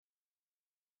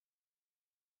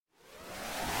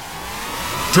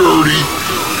Dirty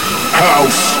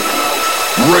House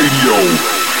Radio.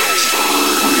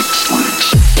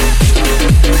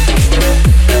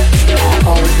 I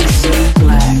always see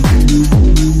black.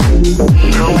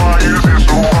 Tell why is it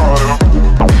so hard?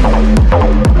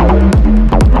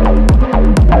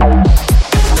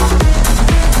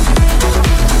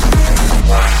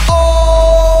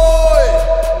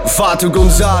 Vato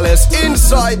Gonzalez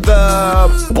inside the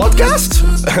podcast?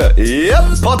 Yep,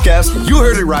 podcast. You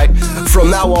heard it right. From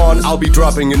now on, I'll be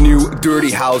dropping a new Dirty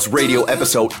House radio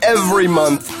episode every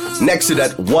month. Next to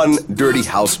that, one Dirty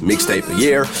House mixtape a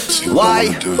year.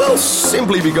 Why? Well,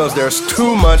 simply because there's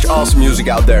too much awesome music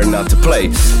out there not to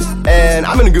play. And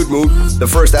I'm in a good mood, the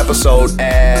first episode,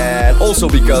 and also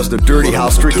because the Dirty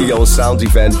House Strictly on Sounds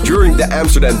event during the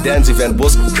Amsterdam Dance event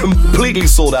was completely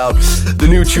sold out. The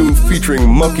new tune featuring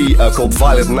Mucky called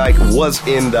Violet Night was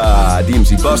in the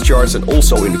DMZ Bus charts and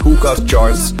also in the Cool Cuts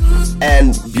charts.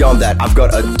 And beyond that, I've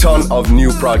got a ton of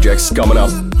new projects coming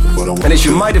up. And as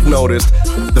you might have noticed,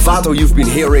 the Vato you've been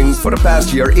hearing for the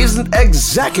past year isn't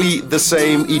exactly the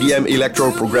same EDM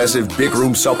electro progressive big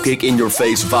room subkick in your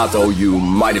face Vato you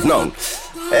might have known.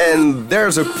 And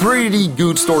there's a pretty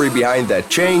good story behind that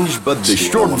change, but the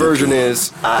short version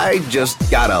is I just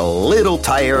got a little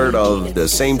tired of the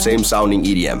same sounding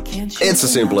EDM. It's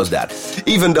as simple as that.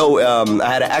 Even though I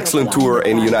had an excellent tour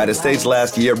in the United States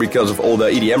last year because of all the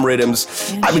EDM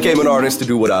rhythms, I became an artist to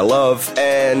do what I love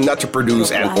and not to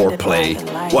produce and or play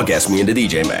what gets me in the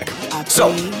DJ Mac.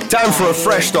 So, time for a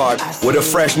fresh start with a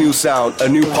fresh new sound, a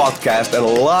new podcast and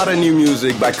a lot of new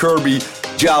music by Kirby,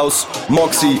 Jaws,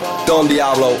 Moxie, Don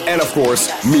Diablo, and of course,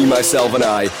 me, myself, and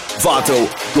I, Vato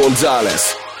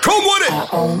Gonzalez. Come with it! I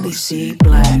only see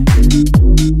black.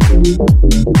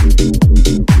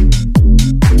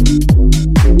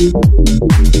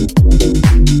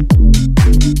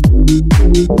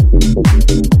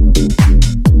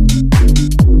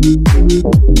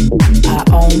 I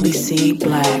only see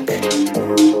black.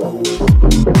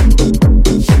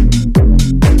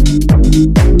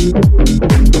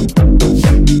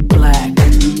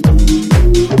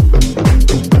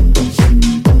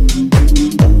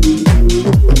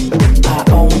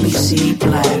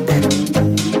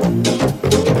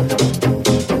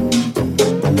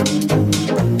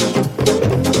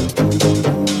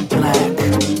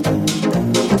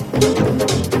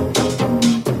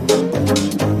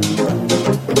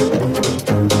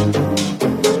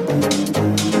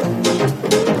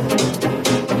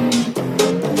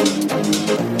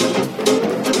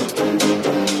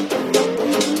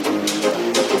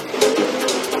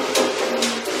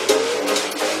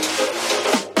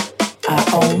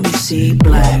 See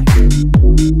black.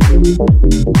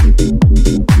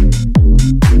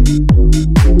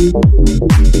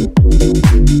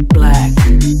 Black.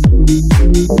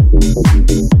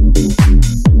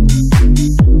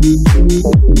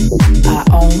 I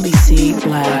only see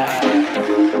black.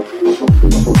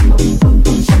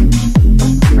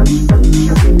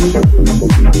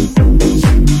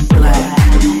 Black.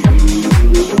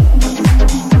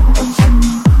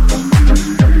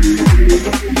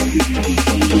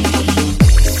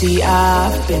 See,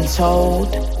 I've been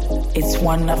told it's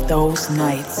one of those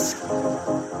nights.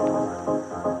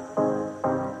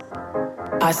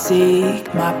 I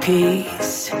seek my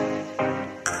peace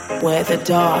where the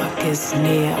dark is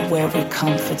near, where it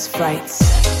comforts frights.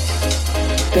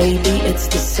 Baby, it's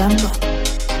December,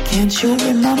 can't you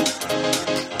remember?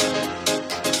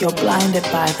 You're blinded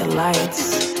by the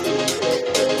lights.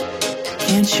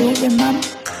 Can't you remember?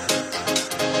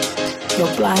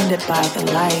 You're blinded by the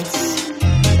lights.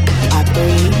 I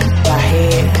breathe, I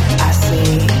hear, I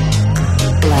see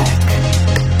black.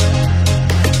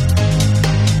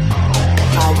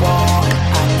 I want,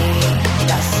 I need,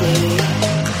 I see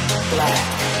black.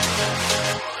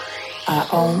 I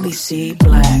only see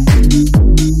black.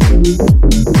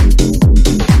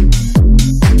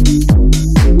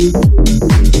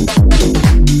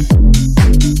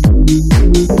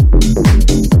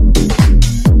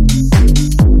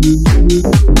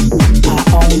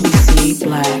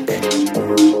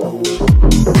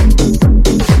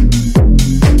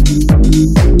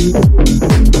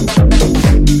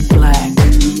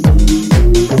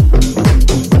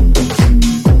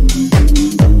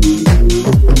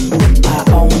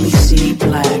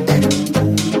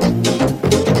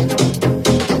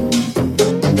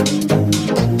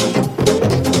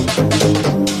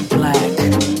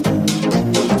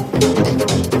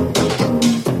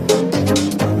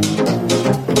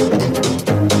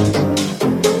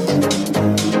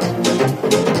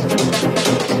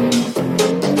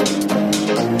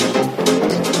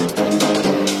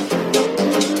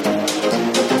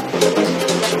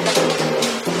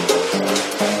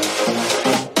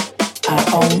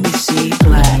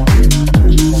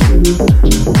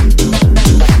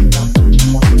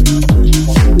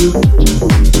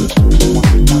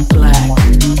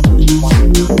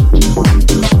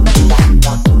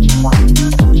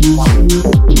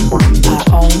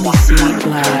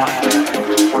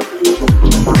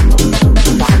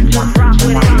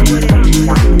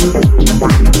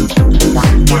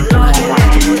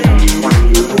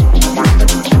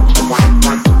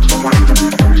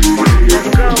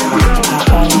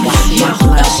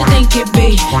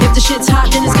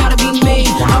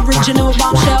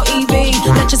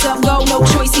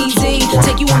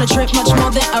 you on a trip much more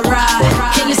than a ride.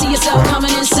 Can you see yourself coming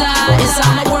inside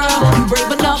my world? You brave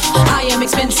enough, I am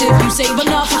expensive. You save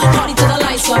enough, party till the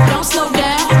lights up. Don't slow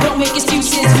down, don't make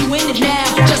excuses. You win it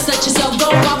now, just let yourself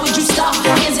go. Why would you stop?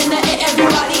 Hands in the air,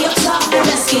 everybody up top.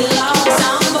 Let's get lost. I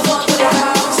don't give a fuck what it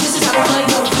costs. This is how we play.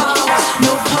 No pause,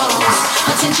 no pause.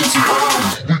 Attention to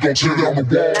all. We gon' tear down the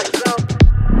wall. Let's go.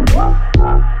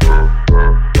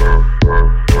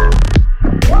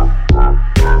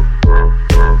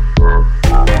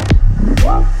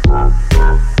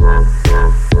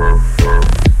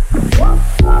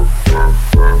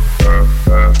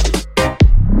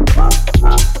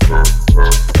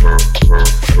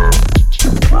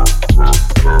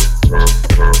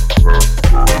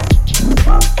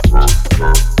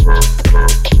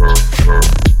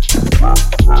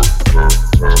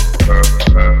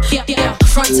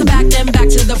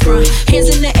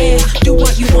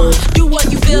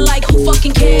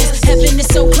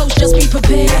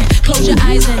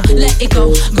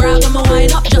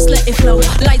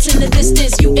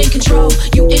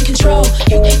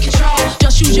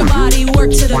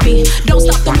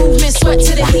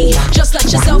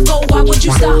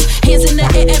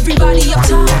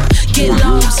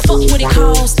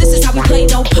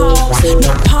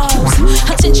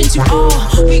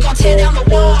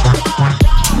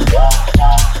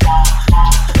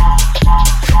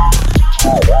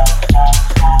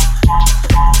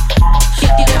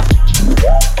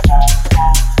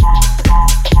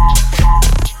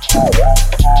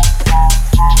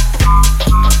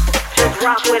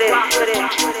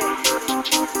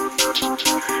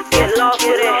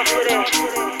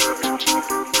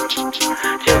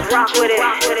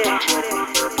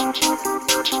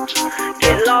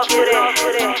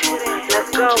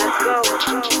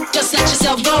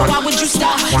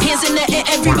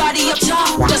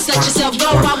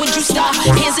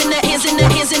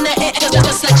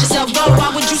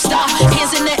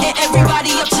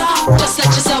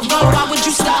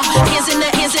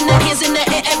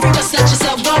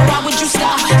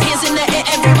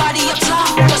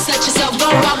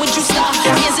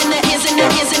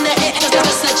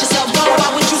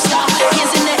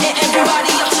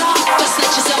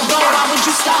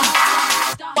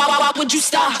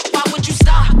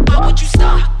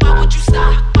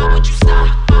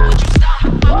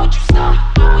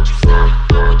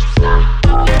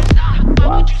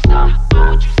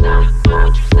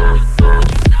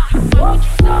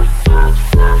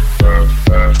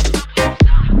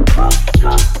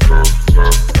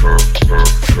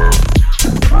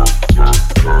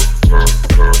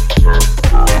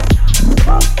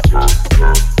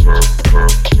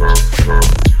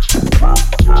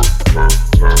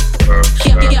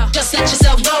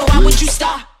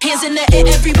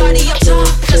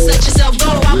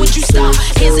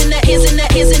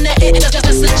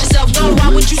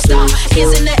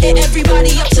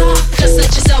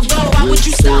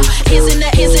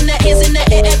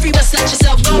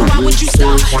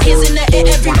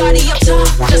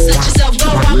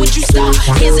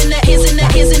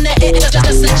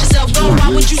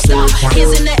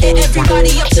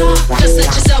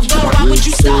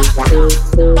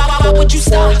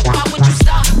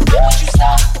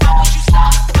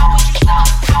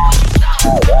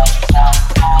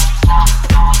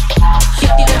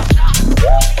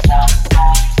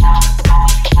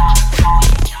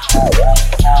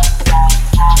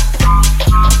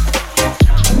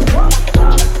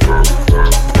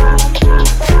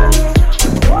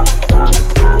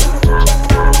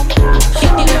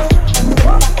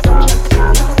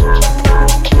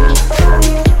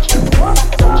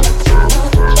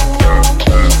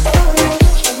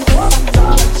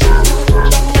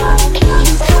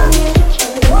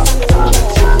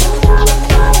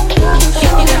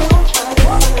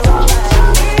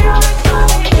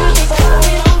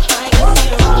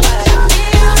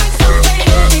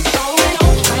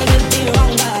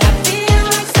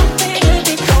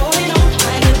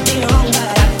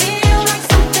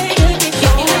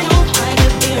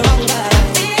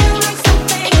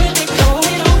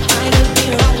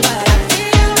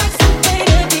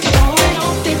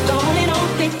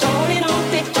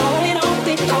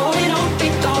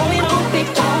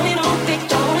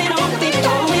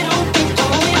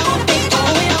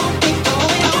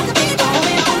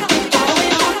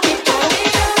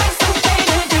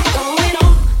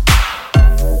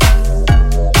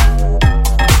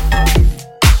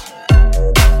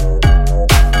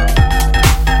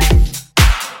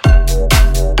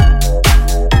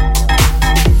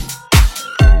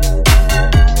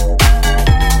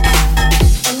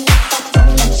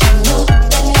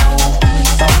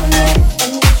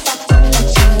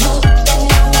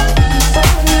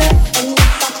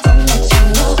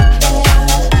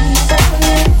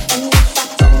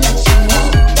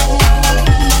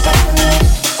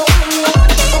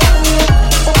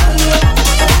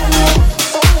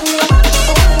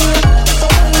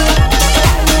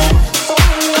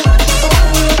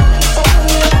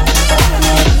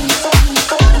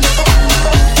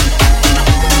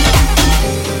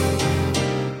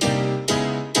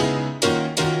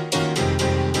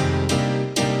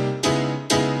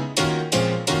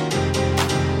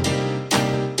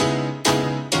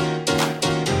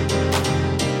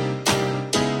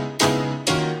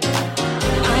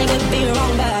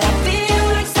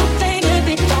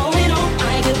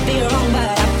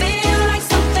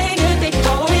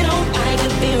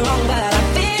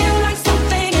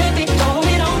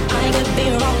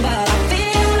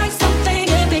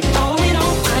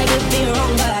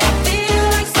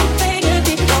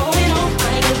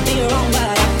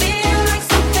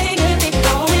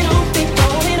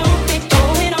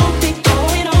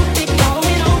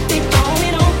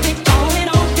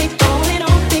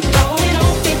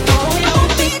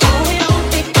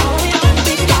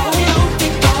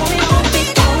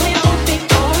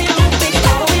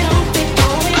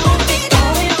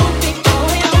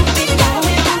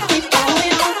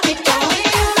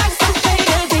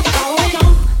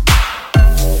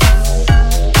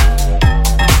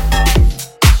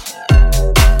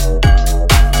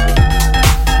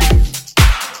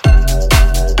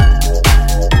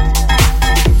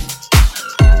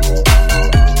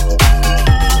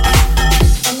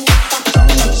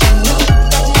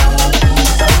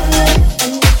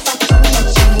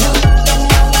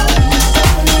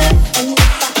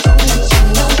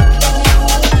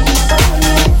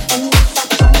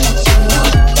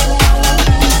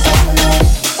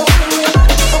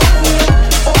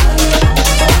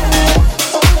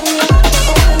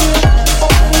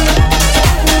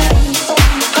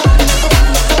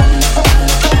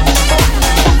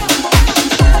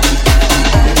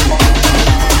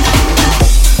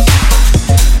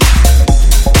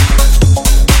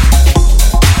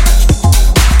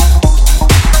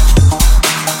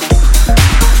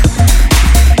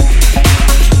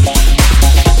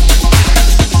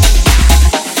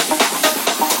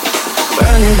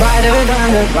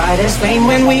 brightest flame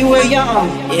when we were young.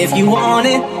 If you want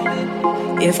it,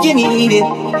 if you need it,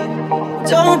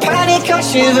 don't panic or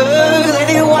shiver, let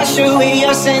it wash away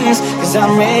your sins, 'cause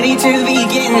I'm ready to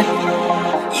begin.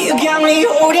 You got me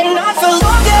holding on for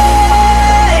longer,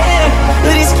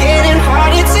 but it's getting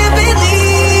harder to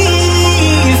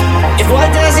believe. If what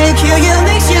doesn't kill you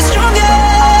makes you stronger,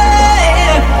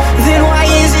 then why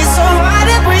is it so hard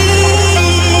to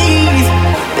breathe?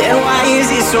 Then why is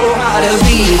it so hard to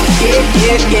breathe? Yeah,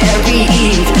 yeah, yeah,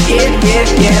 breathe. Yeah, yeah,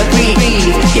 yeah, breathe.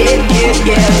 Yeah, yeah,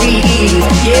 yeah, breathe.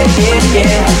 Yeah, yeah,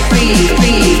 yeah, breathe,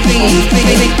 breathe, breathe,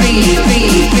 breathe, breathe, breathe,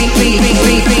 breathe,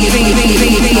 breathe, breathe, breathe, breathe,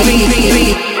 breathe, breathe,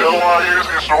 breathe. Then why is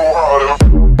it so hard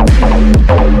to you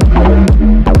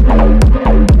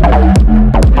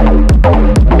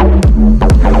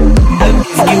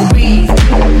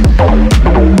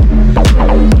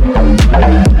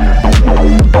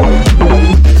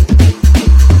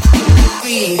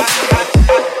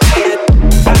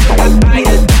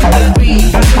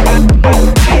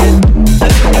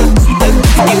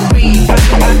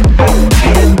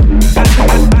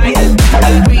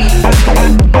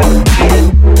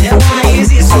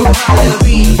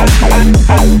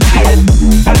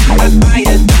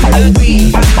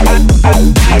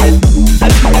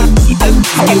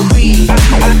breathe?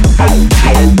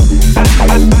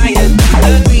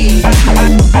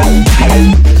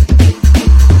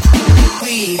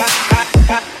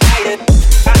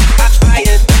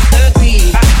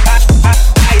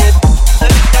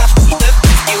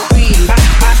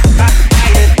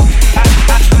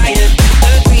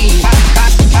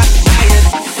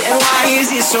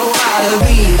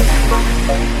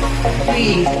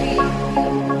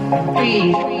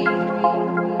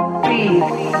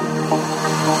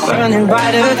 Burning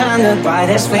brighter than the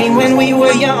brightest flame when we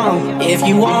were young. If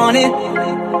you want it,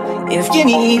 if you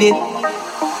need it,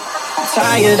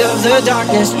 tired of the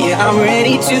darkness, yeah, I'm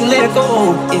ready to let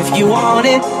go. If you want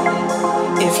it,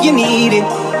 if you need it,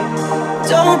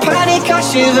 don't panic or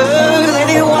shiver, let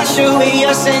it wash away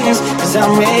your sins, 'cause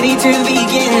I'm ready to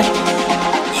begin.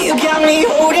 You got me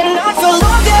holding on for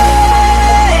longer,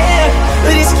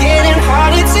 but it's getting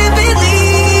harder to believe.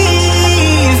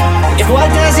 If what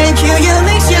doesn't kill you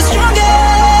makes you stronger,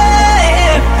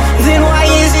 then why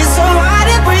is it so hard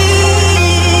to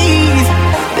breathe?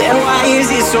 Then why is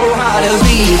it so hard to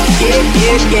breathe? Yeah,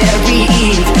 yeah, yeah,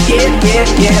 breathe. Yeah, yeah,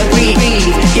 yeah, breathe.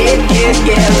 Yeah, yeah,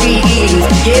 yeah, breathe.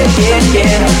 Yeah, yeah,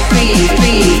 yeah, breathe,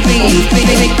 breathe, breathe,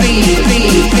 breathe, breathe, breathe, breathe,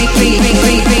 breathe, breathe,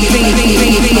 breathe, breathe,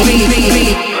 breathe, breathe, breathe,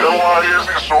 breathe. Then why is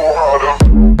it so hard to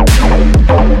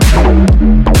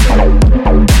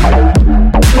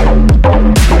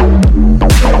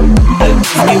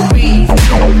you breathe?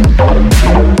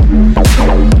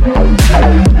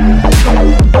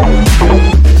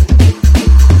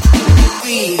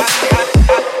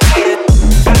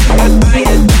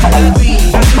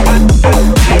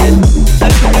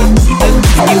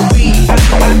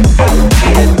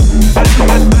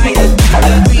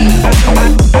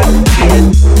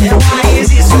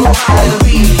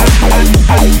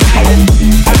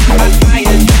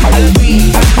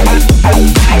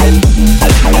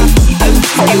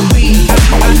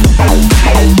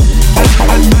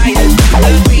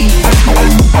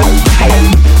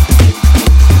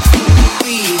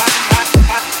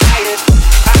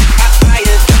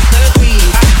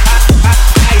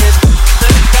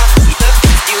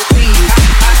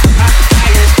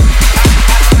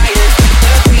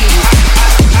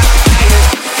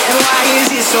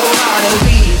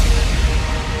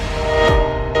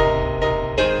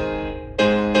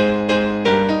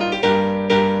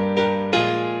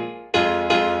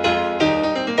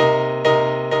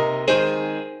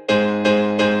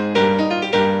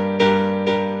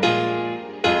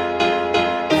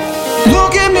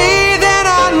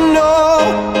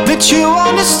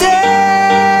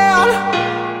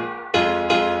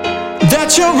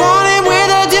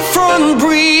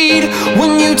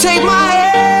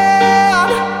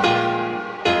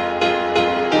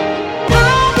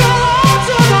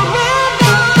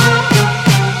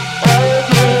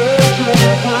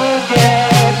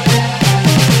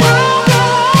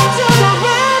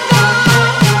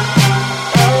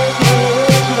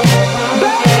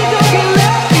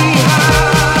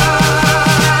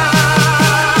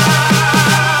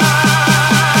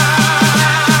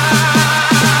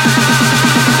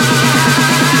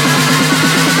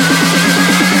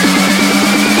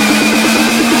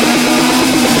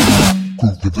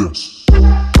 this?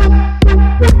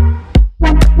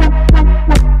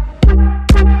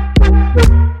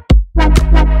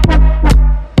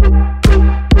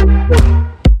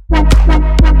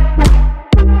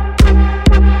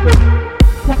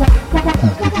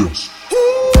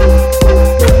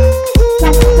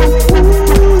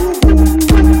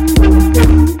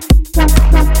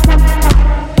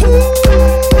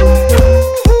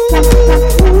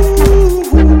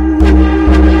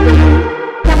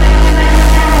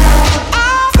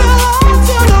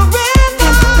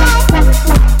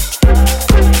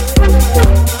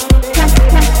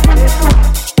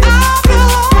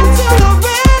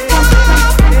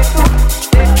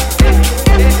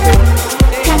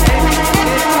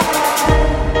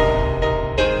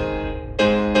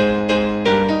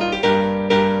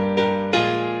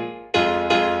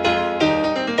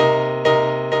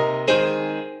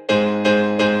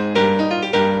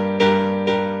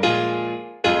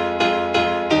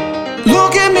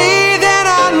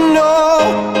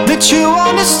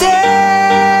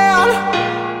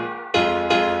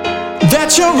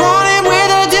 that you're running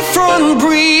with a different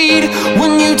breed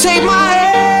when you take my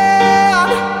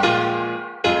hand.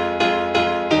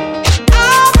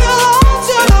 I belong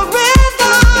to the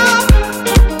rhythm.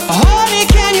 Honey,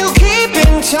 can you keep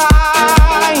in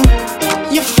time?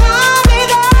 You find me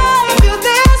there if you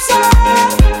listen,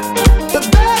 but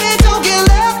baby, don't get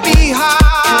left behind.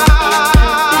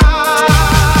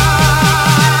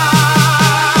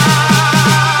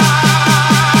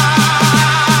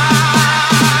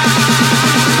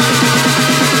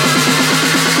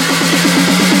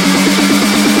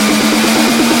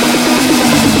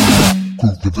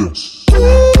 This.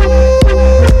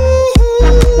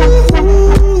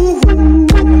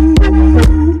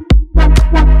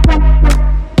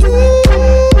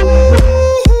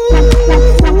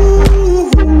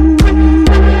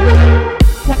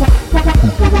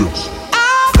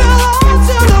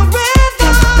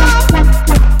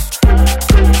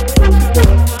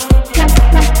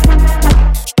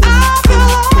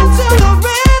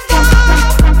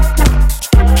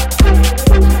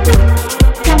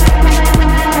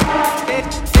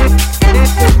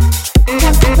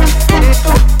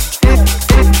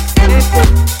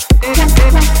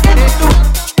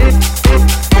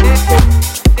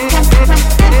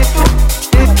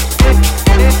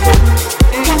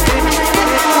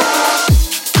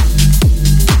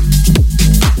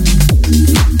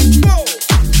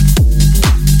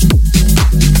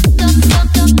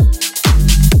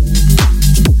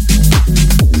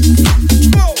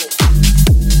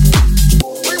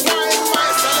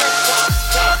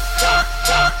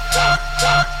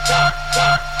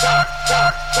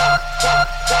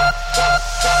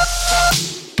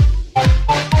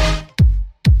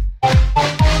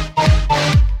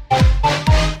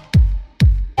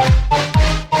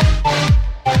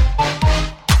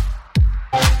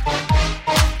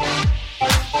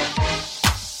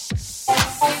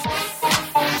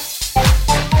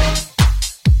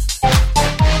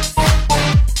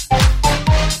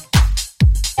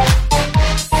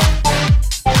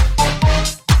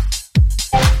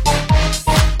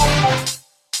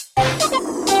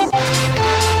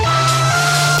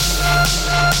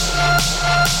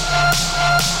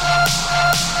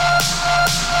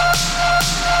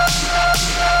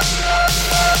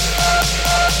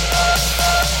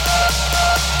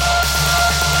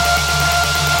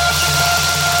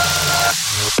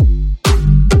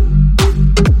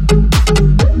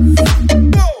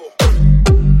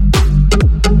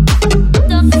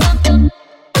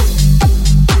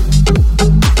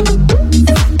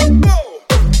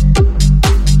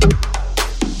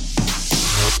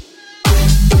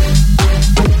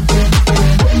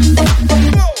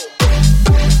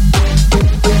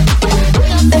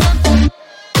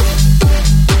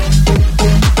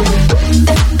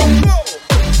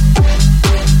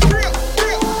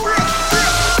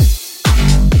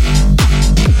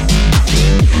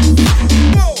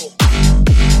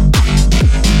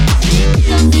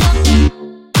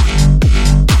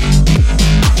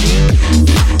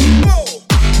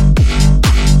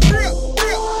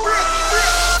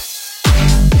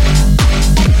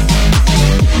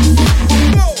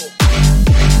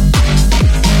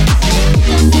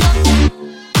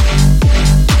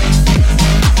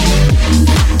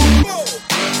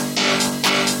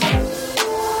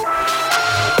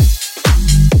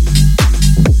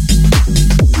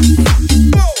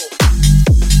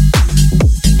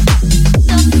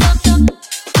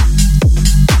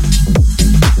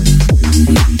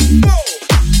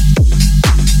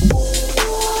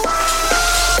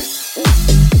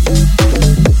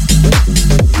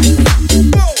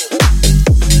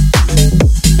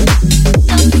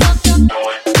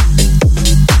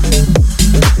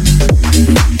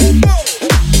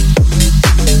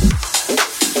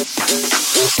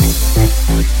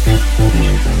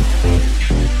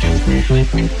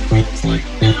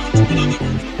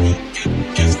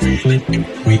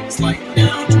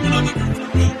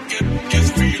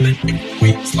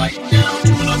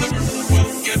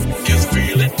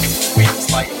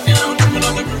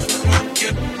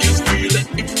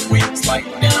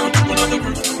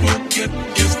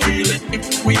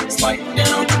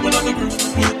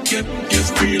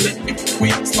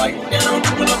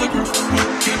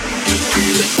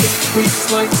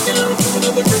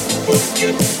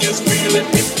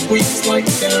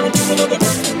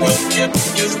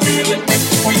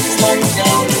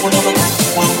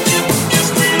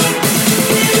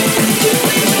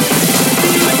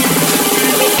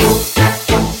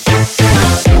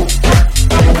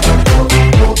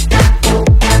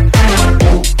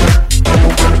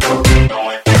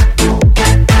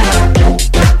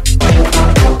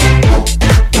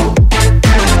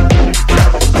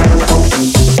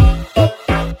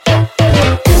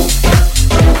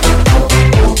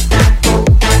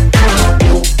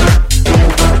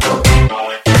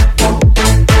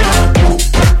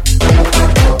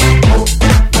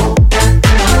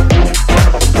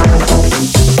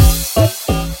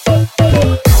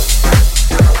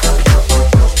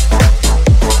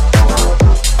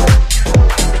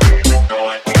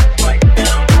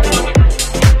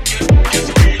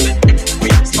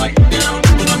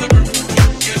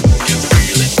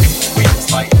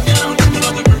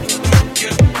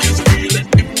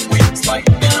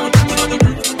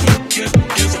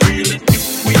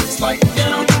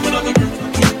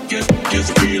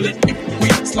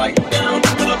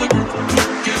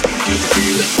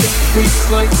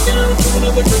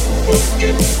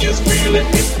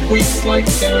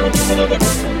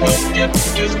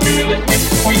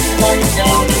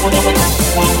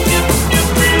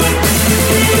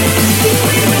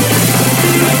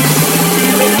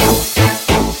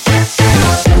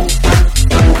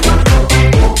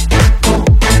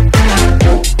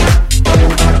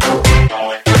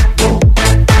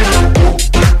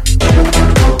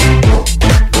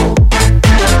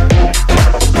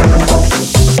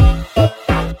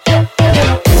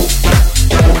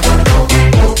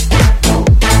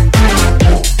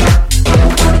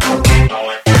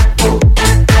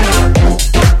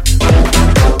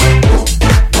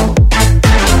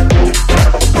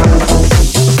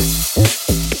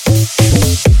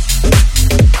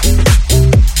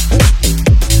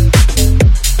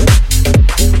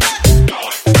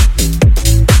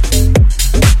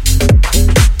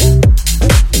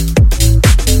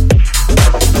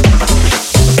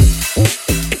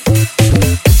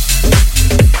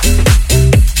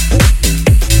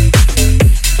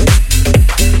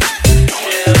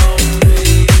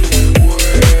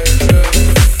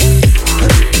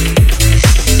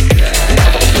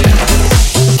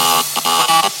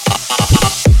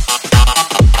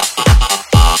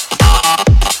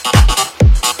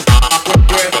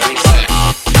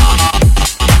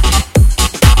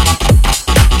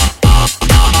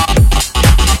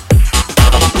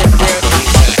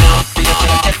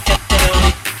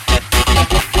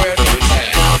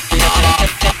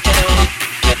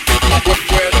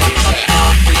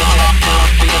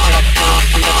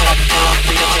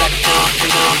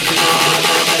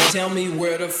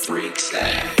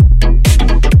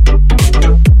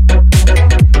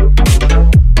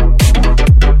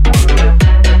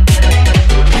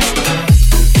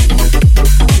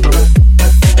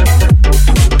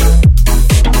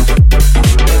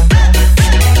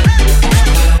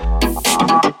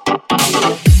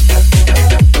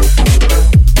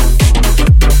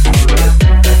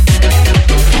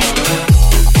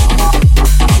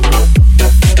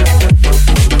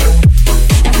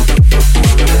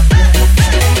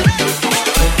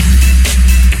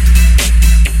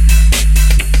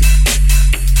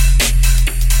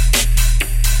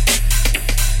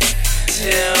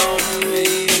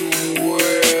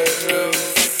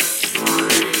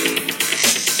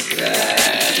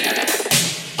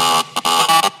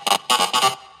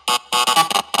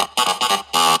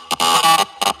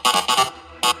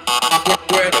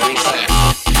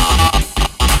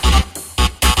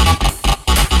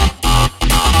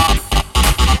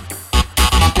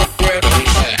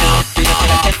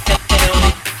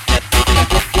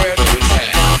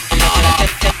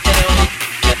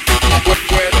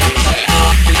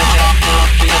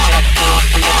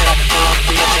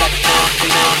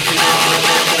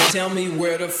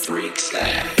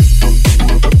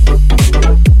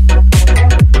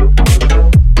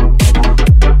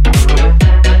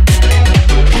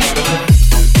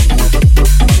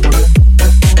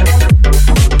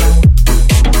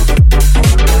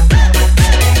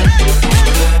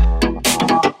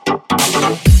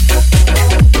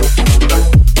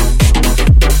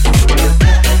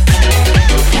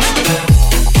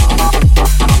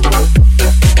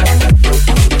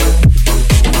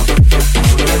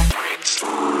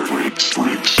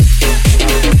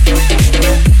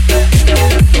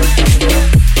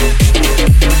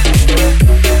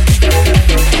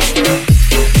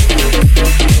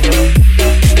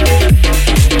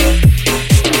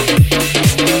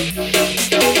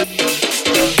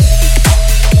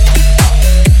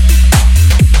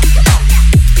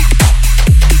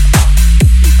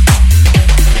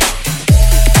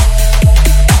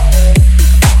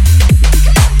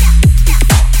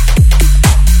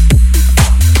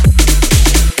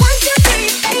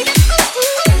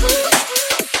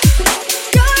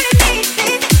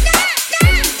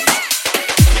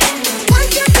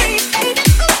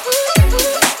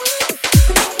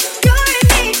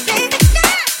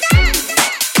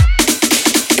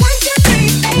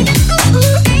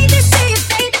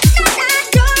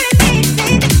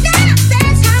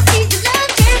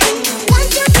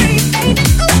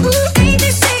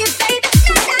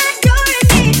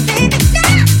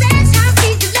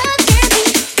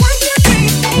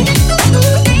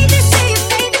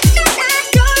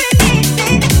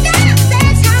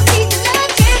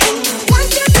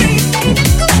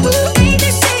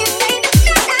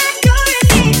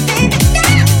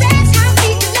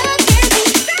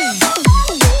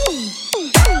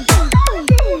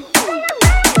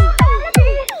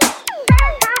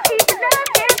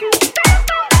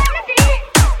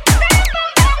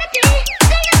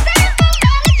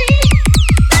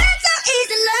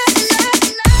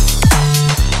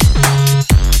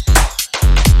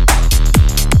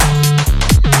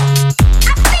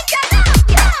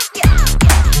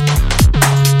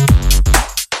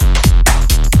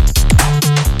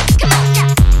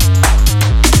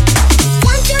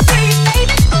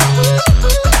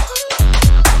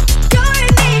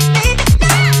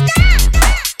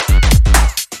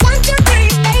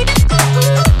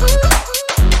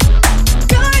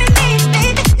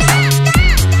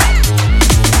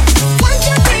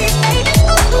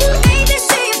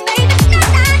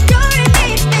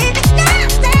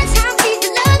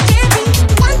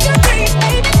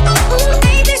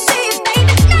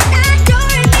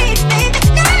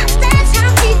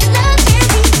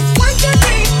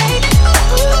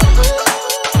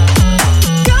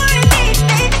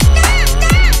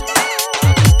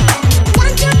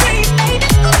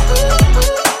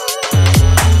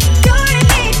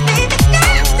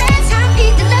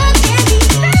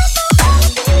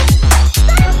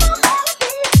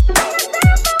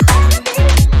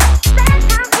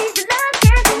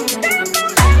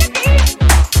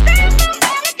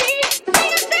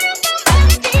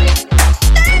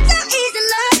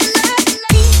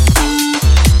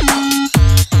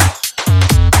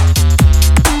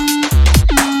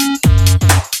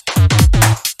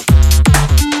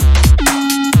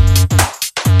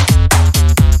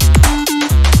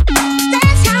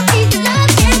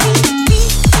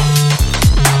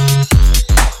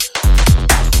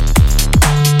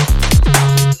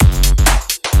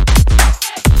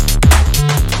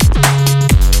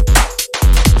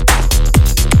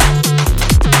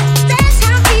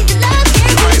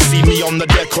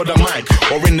 stick or the mic,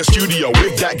 or in the studio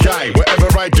with that guy.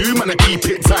 Whatever I do, man, I keep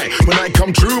it tight. When I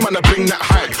come through, man, I bring that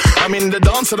hype. I'm in the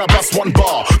dance and I bust one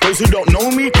bar. Those who don't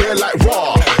know me, they're like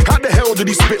raw. How the hell did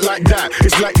he spit like that?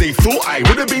 It's like they thought I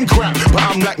would have been crap, but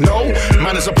I'm like, no,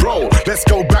 man is a pro. Let's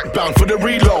go backbound for the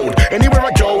reload. Anywhere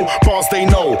I go, bars they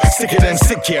know. Sicker than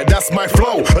sick, yeah, that's my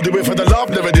flow. I do it for the love,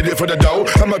 never did it for the dough.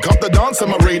 I'ma cop the dance on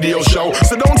my radio show,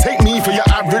 so don't take me for your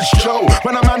average Joe.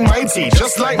 When I'm almighty,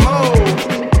 just like Mo.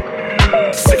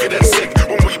 Sicker than sick,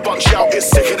 when we bunch out, it's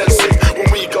sicker than sick.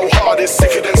 When we go hard, it's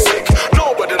sicker than sick.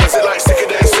 Nobody does it like sicker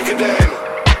than, sicker than.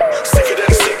 Sicker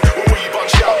than sick, when we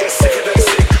bunch out, it's sicker than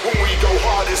sick. When we go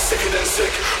hard, it's sicker than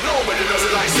sick. Nobody does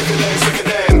it like sicker than, sicker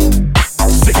than.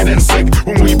 Sicker than sick,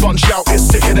 when we bunch out, it's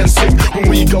sicker than sick. When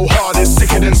we go hard, it's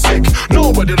sicker than sick.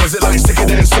 Nobody does it like sicker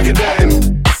than, sicker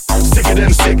than. Sicker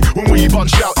than sick, when we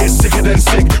bunch out, it's sicker than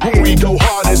sick. When we go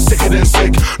hard, it's sicker than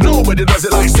sick. Nobody does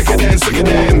it like sicker than, sicker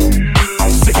than.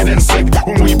 Sicker than sick,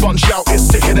 when we bunch out, it's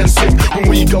sicker than sick. When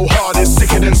we go hard, it's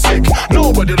sicker than sick.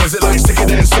 Nobody does it like sicker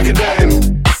than, sicker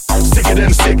than. Sicker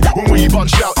than sick, when we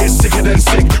bunch out, it's sicker than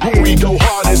sick. When we go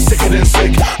hard, it's sicker than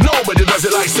sick. Nobody does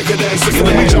it like sicker than, sicker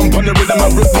than. Let me jump on the rhythm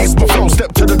of Riddim flow.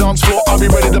 Step to the dance floor, I'll be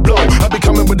ready to blow. I'll be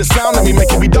coming with the sound and me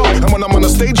making me dope. And when I'm on a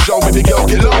stage show, baby girl,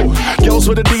 get low. Girls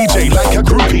with a DJ, like a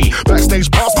groupie. Backstage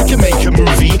pass, we can make a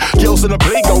movie. Girls in a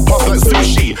play go past like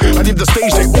sushi. I leave the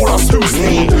stage, they all ask who's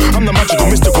me. I'm the magical,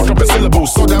 mystical, dropping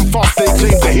syllables. So damn fast, they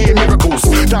claim to hear miracles.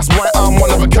 That's why I'm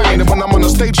one of a kind. And when I'm on a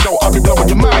stage show, I'll be blowing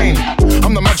your mind.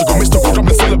 I'm the magical, mystical,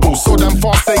 dropping syllables. So damn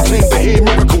fast, they claim to hear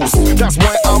miracles. That's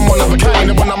why I'm one of a kind.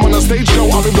 And when I'm on a stage show,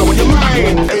 I'll be blowing your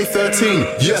mind.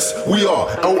 A13, yes, we are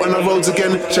out on the roads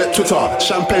again. Check Twitter,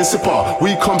 champagne sipper.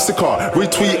 We come sicker,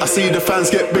 retweet, I see the fans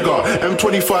get bigger.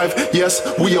 M25, yes,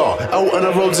 we are out on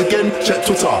the roads again. Check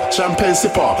Twitter, champagne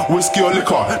sipper. Whiskey or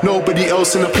liquor, nobody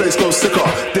else in the place goes sicker.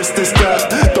 This,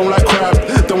 that, don't like crap,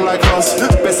 don't like us.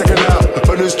 Best second out,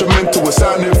 an instrumental, we're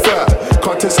sounding fat.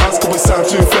 Can't test us cause we sound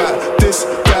too fat. This,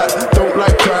 that, don't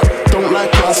like crap, don't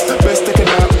like us. Best second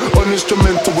out, an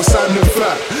instrumental, we're sounding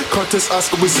fat. Can't test us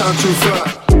cause we sound too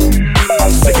fat.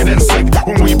 Sicker than sick,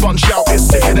 when we bunch out, it's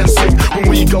sicker than sick. When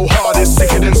we go hard, it's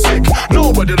sicker than sick.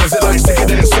 Nobody does it like sicker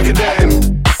than, sicker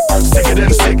than. Sicker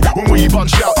than sick, when we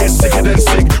bunch out, it's sicker than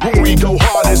sick. When we go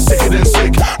hard, it's sicker than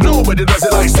sick. Nobody does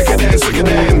it like sicker than, sicker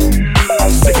than.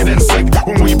 Sicker than sick,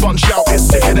 when we bunch out, it's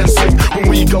sicker than sick. When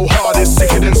we go hard, it's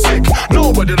sicker than sick.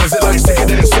 Nobody does it like sicker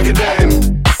than, sicker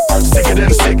than. Sicker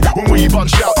than sick, when we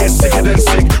bunch out, it's sicker than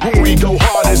sick. When we go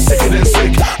hard, it's sicker than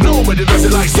sick. Nobody does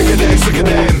it like sicker than, sicker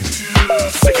than.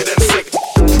 Sicker than sick,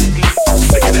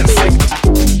 sicker than sick,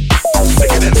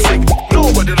 sicker than sick.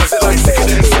 Nobody does it like sicker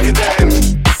than, sicker than.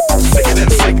 Sicker than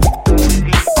sick,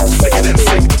 sicker than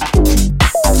sick,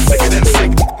 sicker than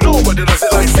sick. Nobody does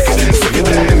it like sicker than, sicker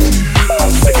than.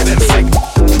 Sicker than sick,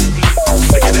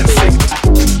 sicker than sick,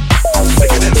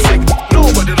 sicker than sick.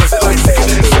 Nobody does it like sicker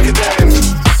than, sicker than.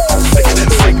 Sicker than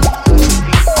sick,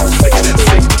 sicker than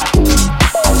sick,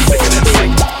 sicker than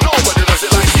sick. Nobody does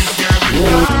it like sicker than.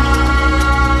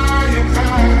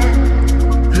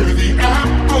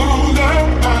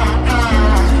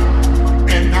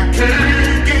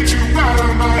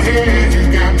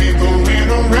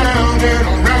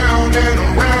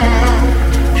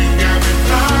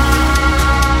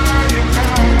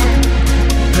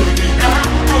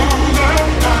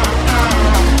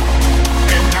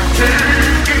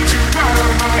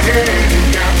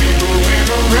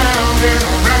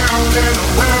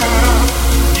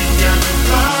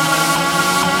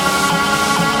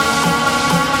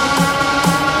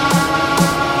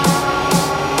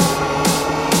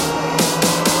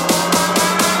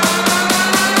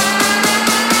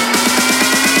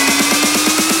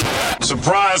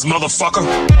 Surprise, motherfucker.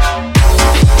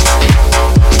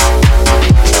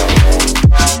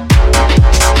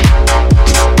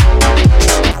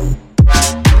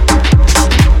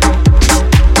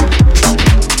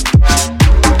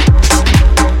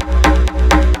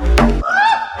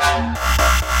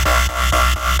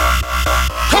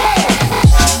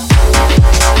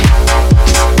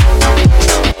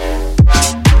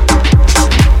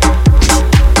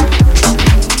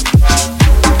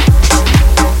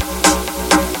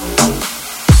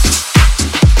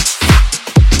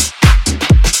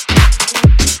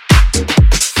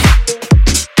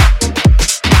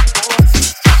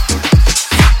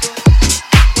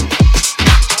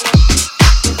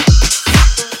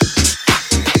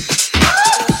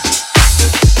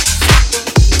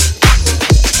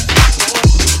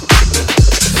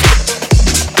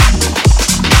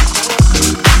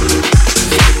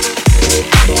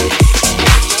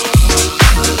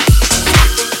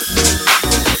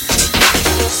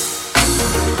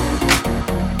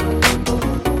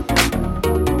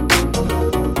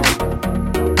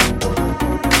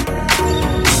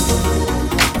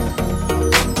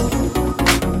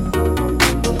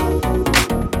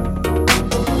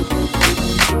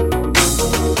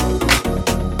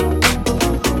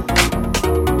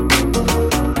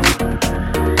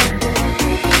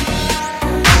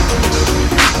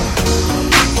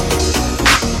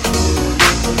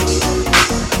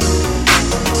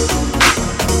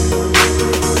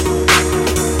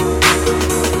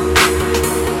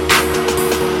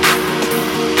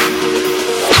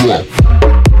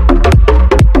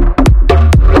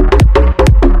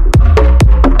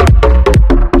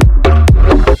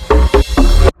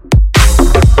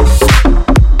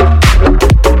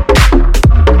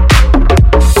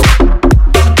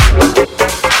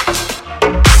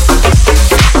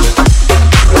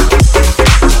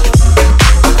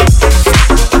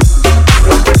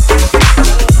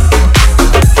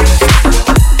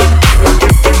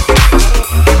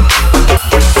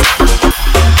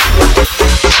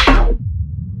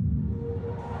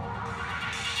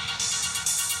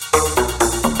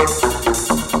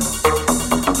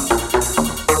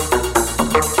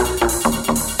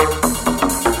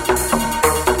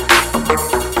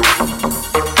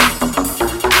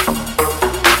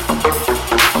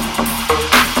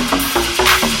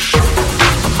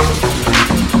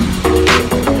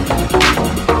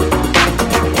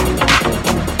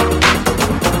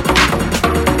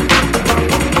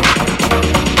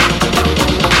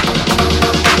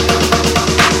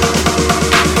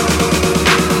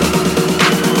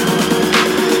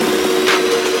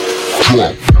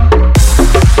 drop.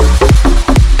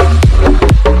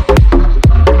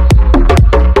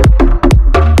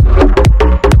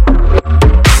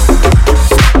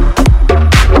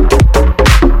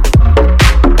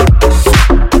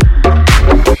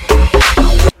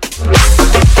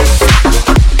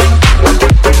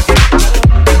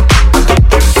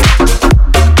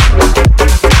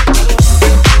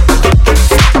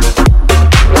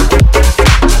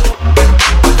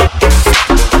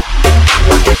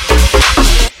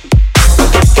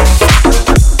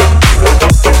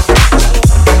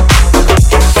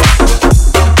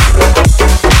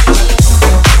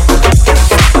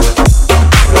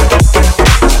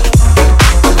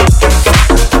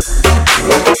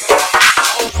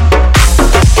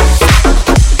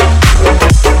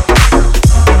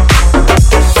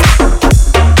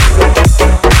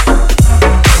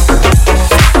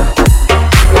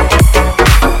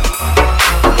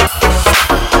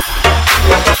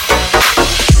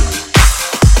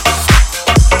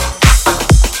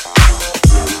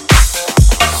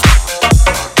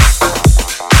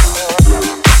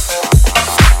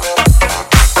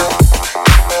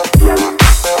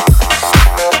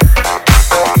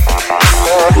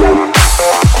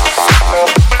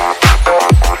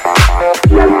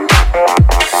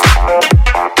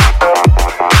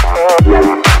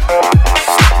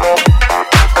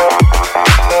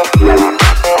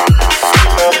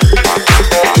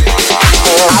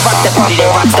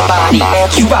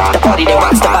 You rock the party that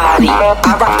rocks the body.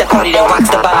 I rock the party that rocks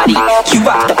the body. You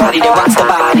rock the party that rocks the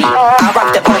body. I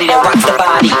rock the party that rocks the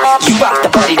body. You rock the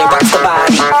party that rocks the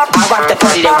body. I rock the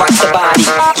party that rocks the body.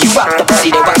 You rock the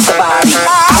party that rocks the body.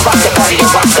 I rock the party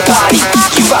that rocks the body.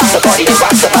 You rock the party that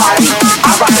rocks the body.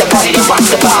 I rock the party that rocks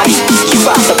the body. You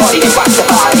rock the party that rocks the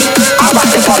body. I rock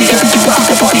the party that you rock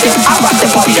the party that I rock the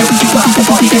party that you rock the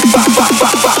party that rock rock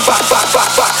rock rock rock rock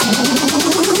rock rock.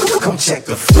 Come check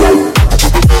the flow.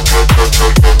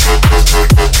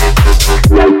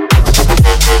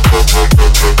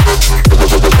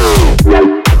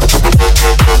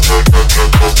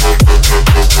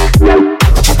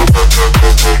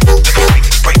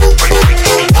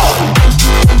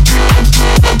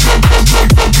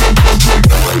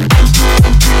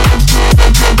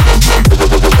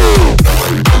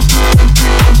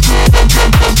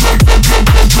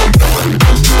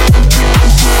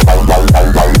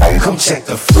 Come check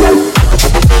the flow.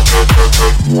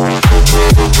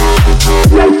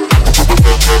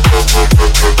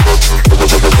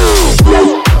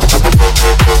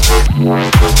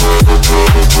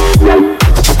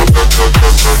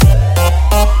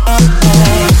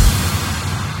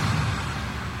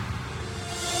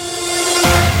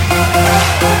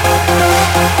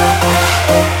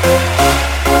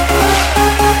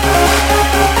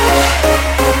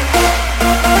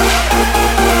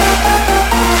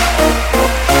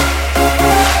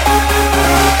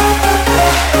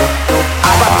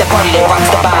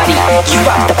 You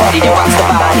rock the party that rocks the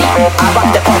body. I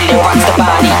rock the party that rocks the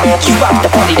body. You rock the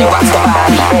party that rocks the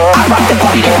body. I rock the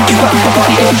party that you rock the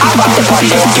party that I rock the party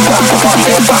that you rock the party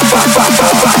that rock rock rock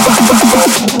rock rock rock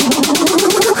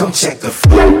rock. Come check the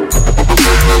flow.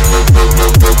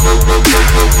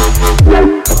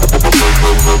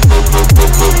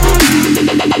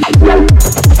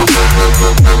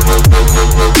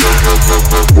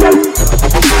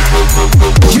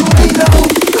 You ain't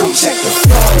know. Come check the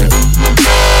flow.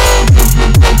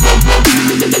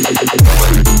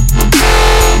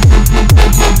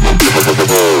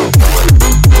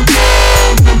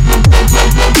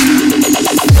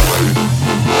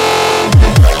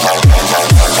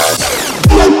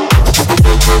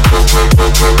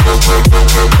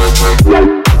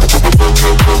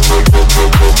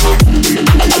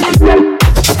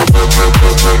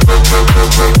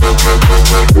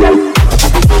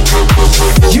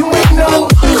 You ain't know,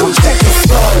 come check the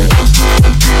flow.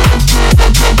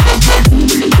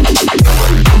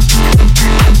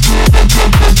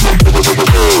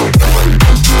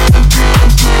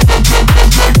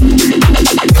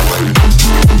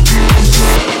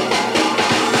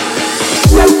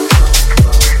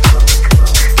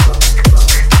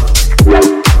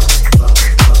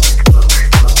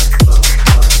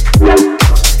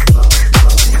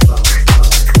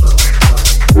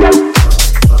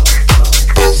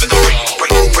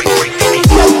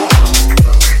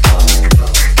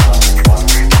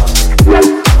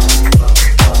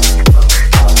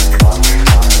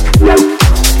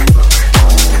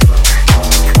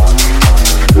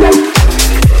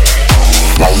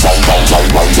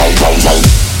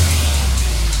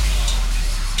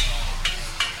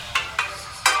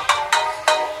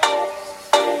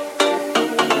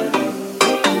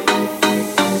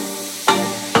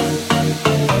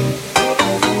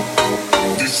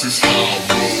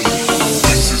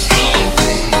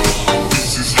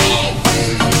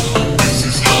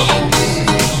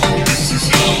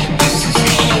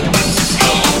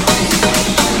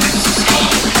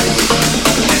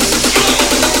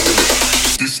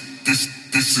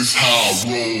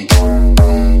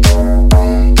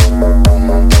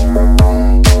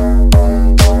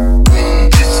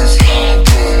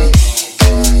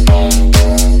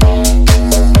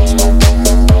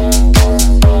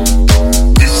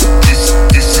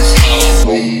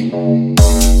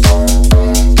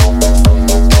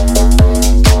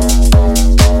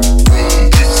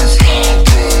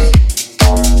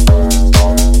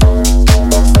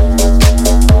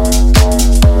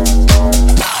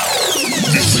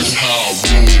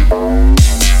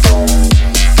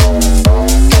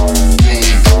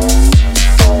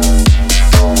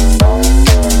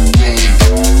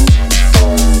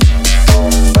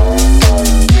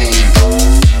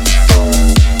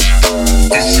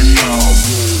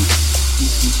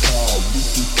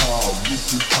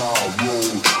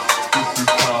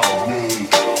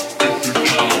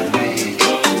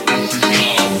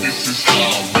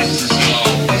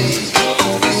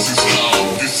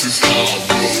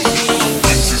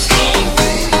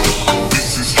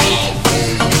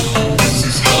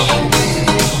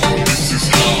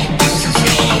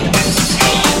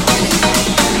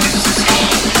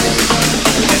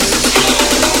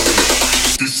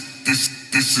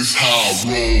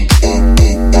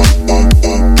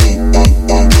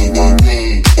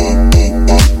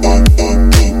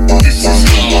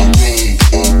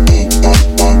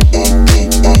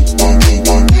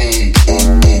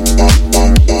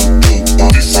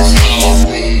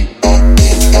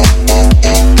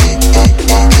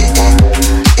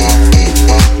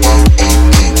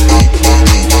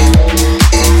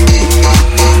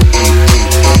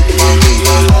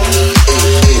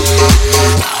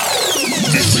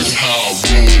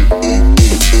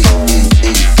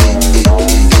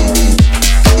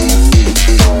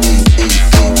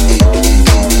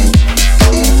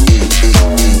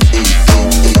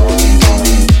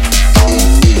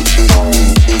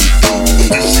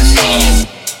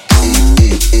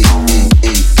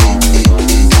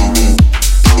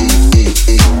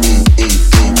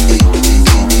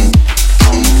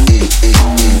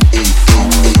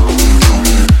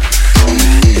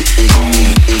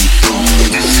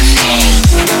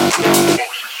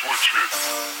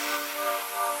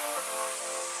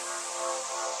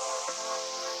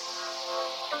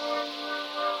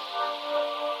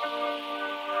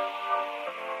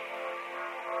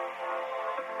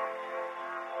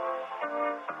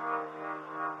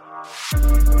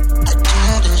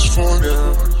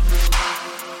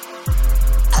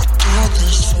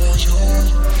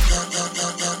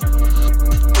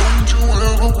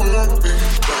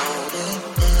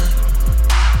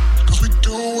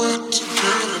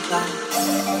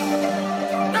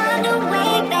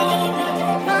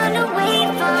 Run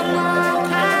away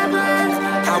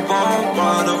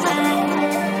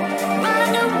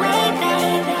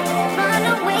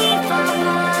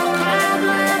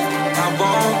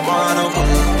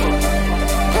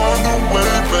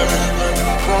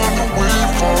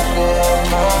from all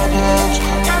problems.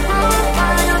 I won't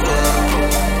run away.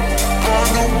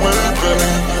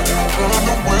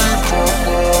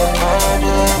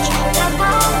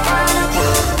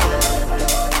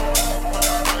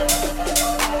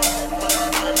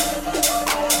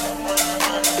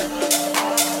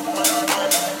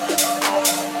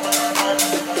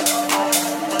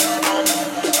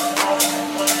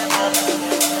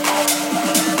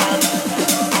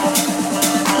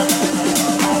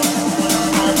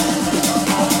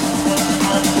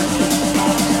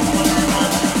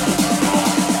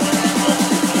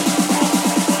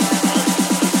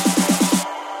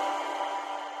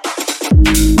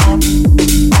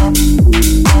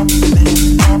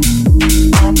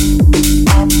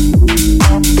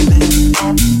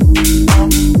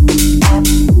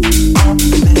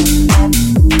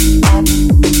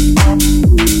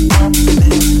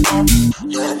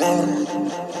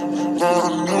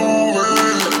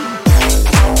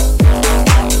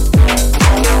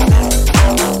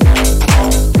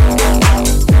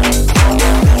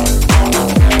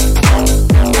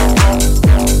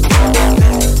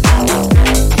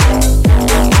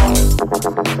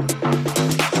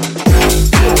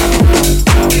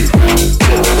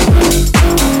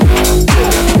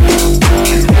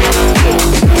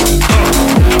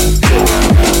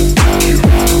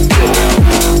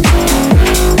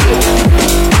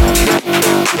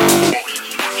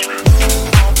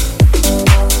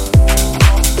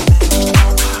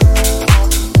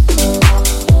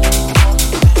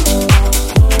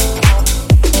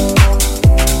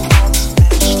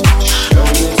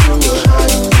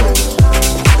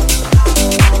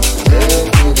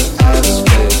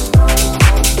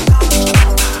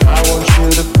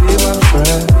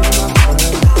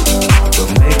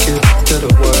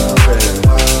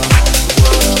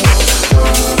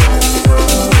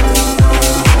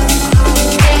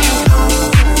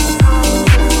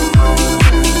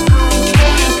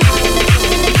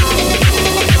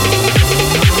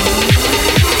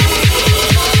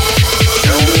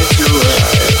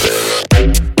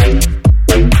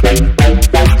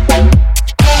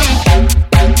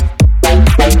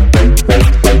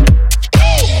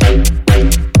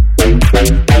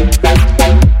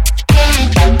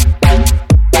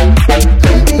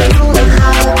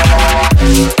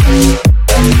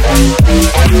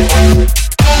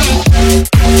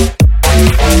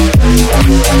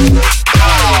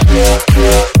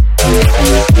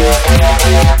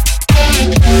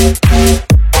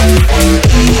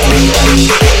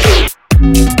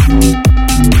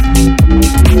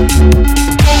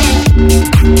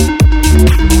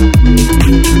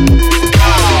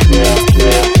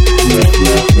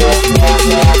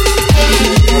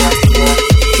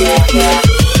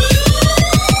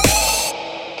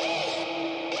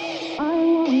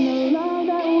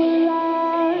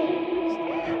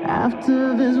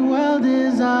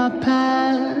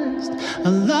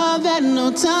 love that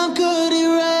no time could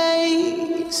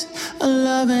erase, a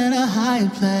love in a higher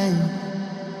place.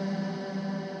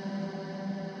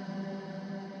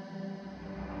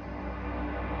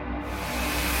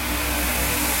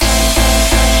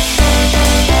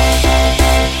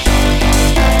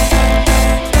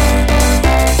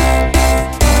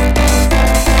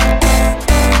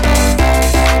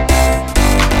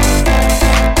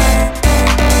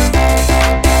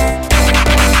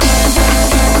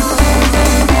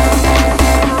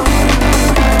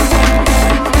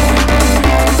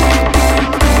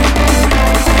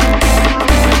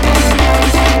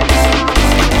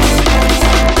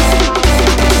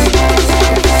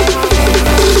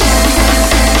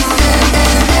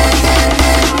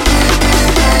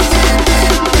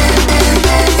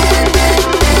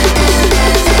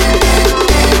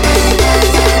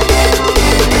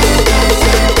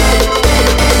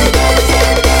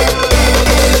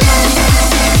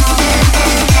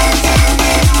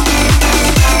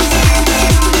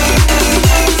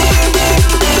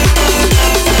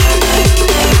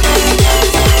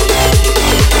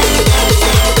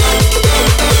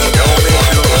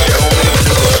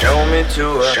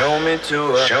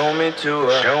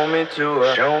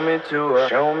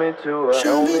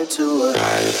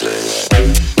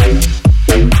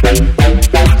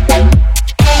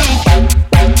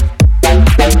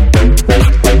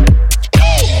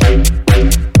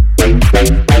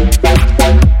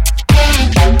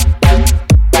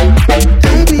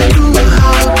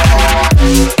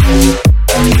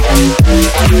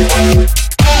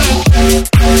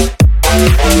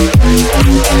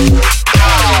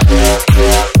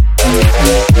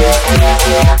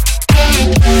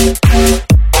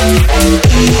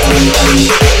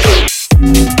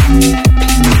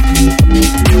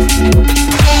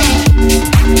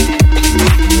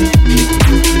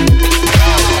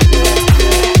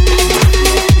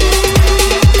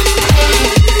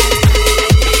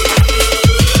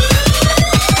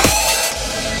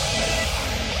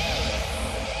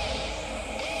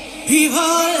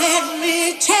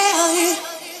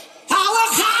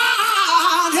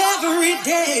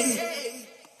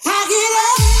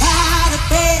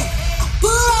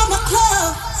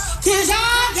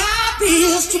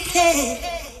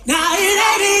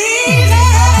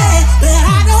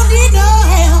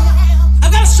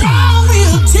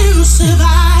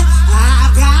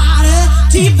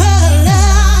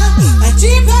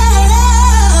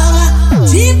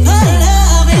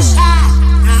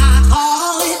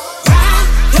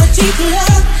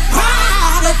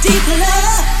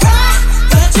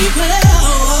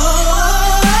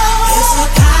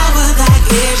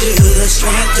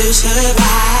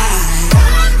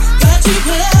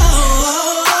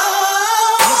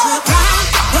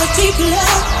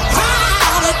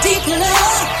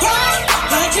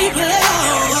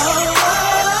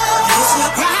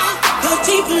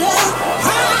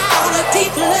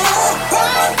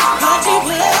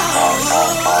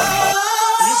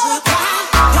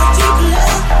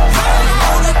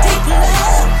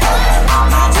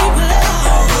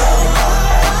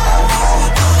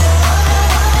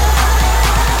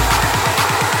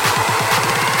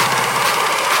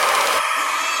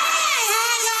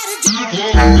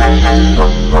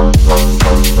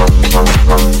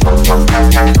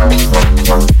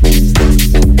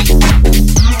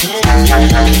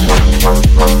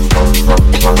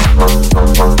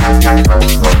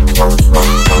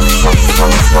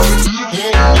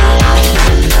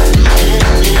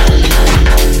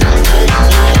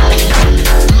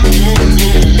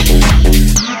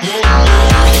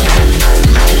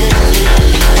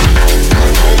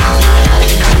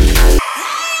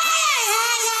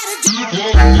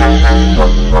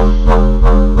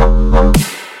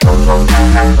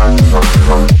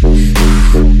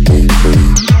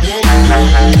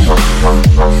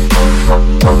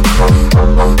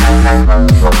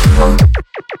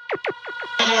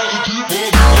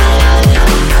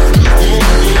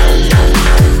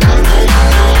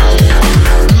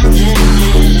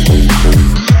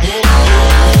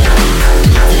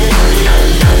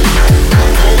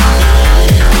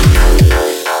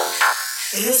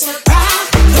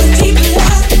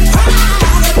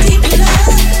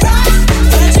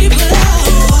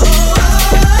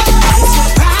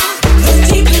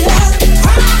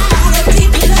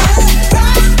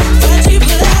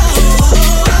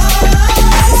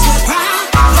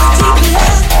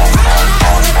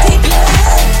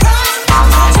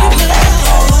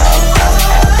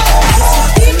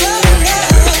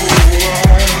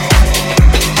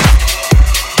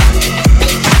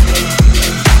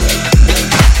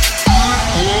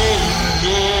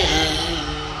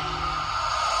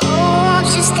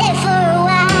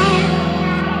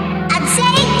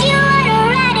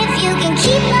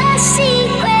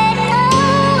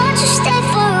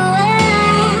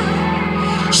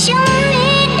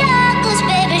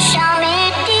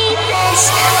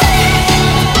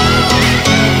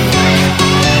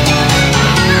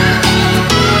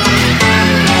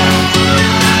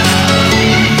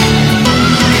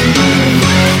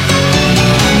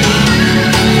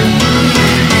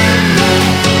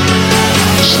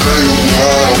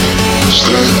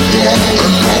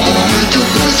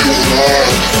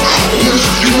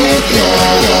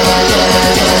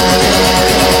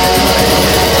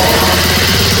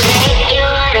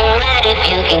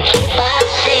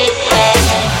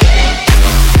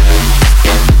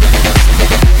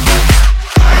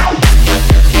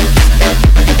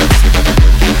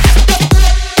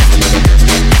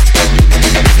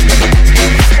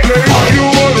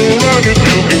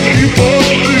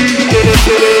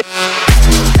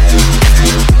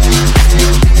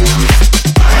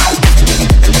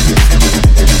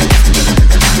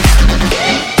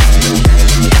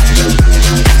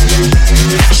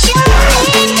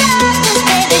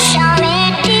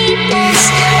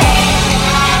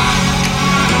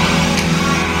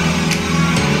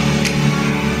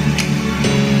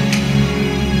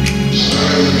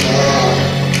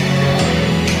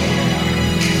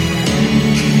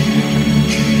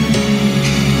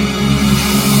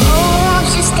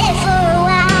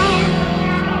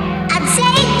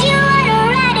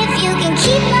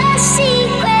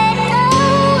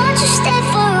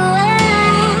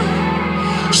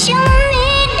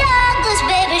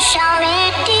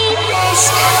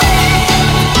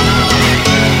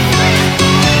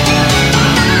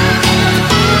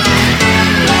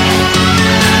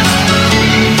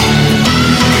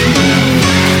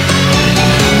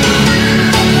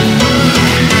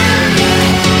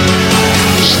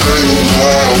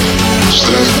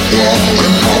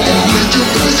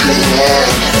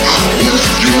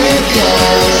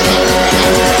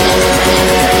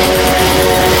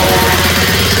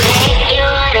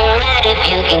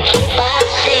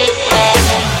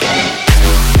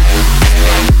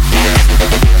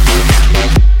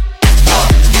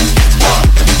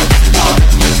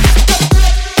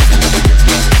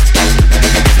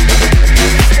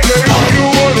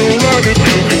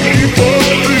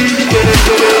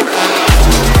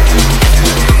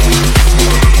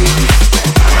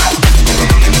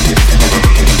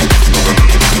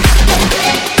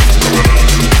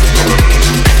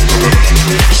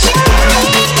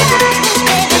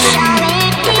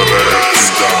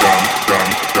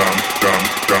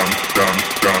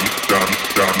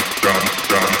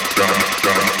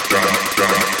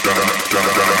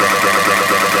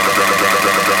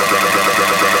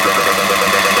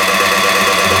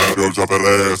 Drop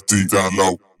that ass deep down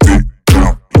low.